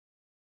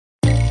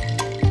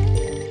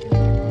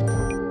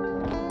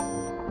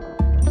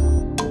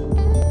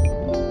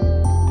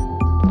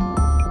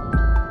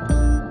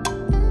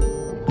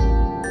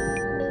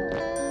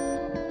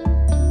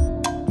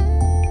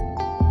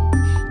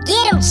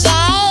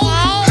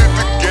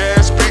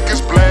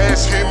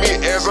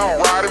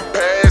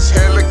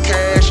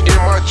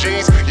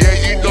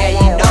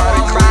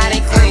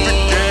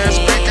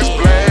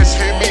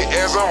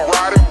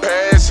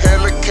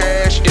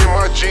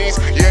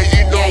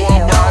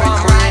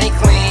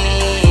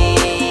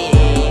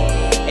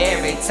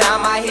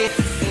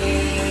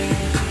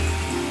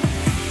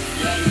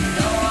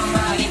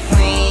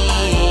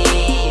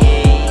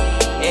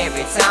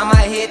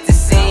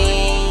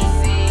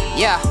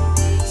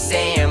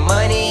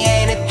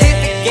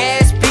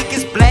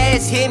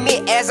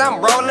I'm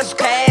rolling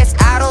past.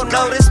 I don't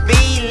know the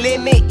speed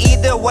limit,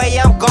 either way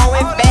I'm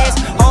going fast.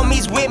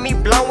 Homies with me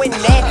blowing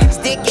that,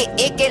 sticky,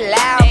 icky,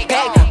 loud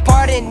pack.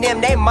 Pardon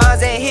them, they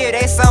moms ain't here,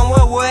 they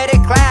somewhere where the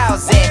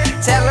clouds at.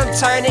 Tell them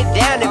turn it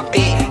down a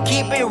bit,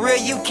 keep it real,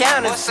 you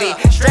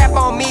counterfeit. Strap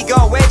on me,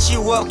 gon' wet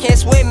you up, can't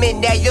swim in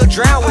that, you'll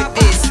drown with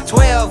this.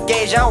 12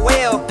 gauge, I'm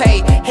well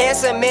paid,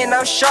 handsome and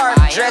I'm sharp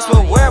dressed,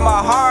 but wear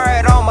my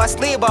heart on my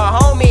sleeve. But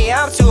homie,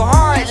 I'm too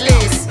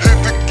heartless.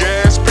 Hit the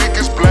gas,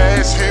 speakers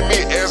blast, hit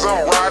me as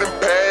I'm riding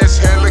past.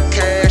 Hella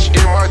cash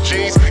in my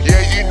jeans,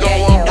 yeah, you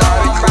know I'm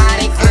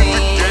riding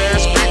clean. Hit the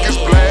gas, speakers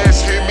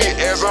blast, hit me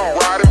as I'm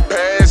riding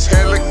past.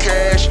 Hella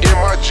cash in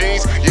my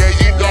jeans, yeah,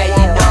 you know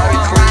I'm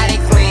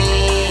riding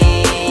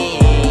clean.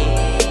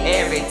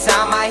 Every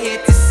time I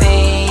hit the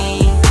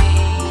scene,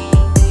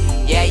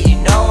 yeah, you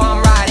know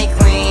I'm riding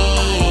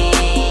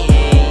clean.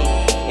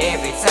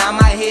 Every time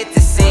I hit the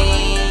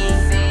scene,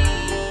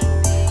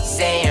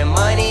 saying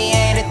money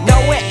ain't a thing.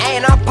 No, it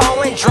ain't, I'm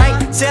pouring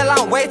drink till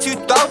I'm way too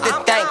throat to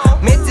think.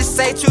 Meant to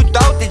say too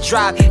throat to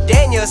drive.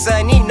 Daniel,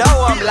 son, he know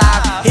I'm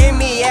live. Hear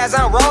me as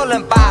I'm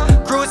rolling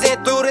by,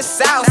 cruising through the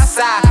south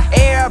side.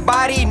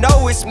 Everybody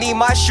know it's me,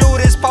 my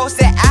shooters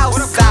posted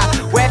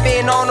outside.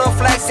 Weapon on them,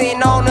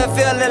 flexing on them,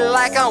 feeling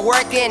like I'm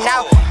working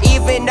out.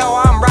 Even though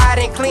I'm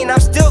riding clean, I'm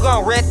still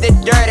gon' rip the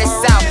dirty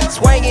south.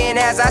 Swinging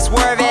as I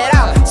swerve it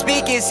out.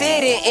 Speakers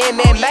hitting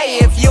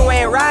MMA. If you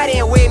ain't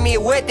riding with me,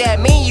 what that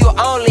mean? You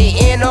only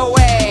in a way.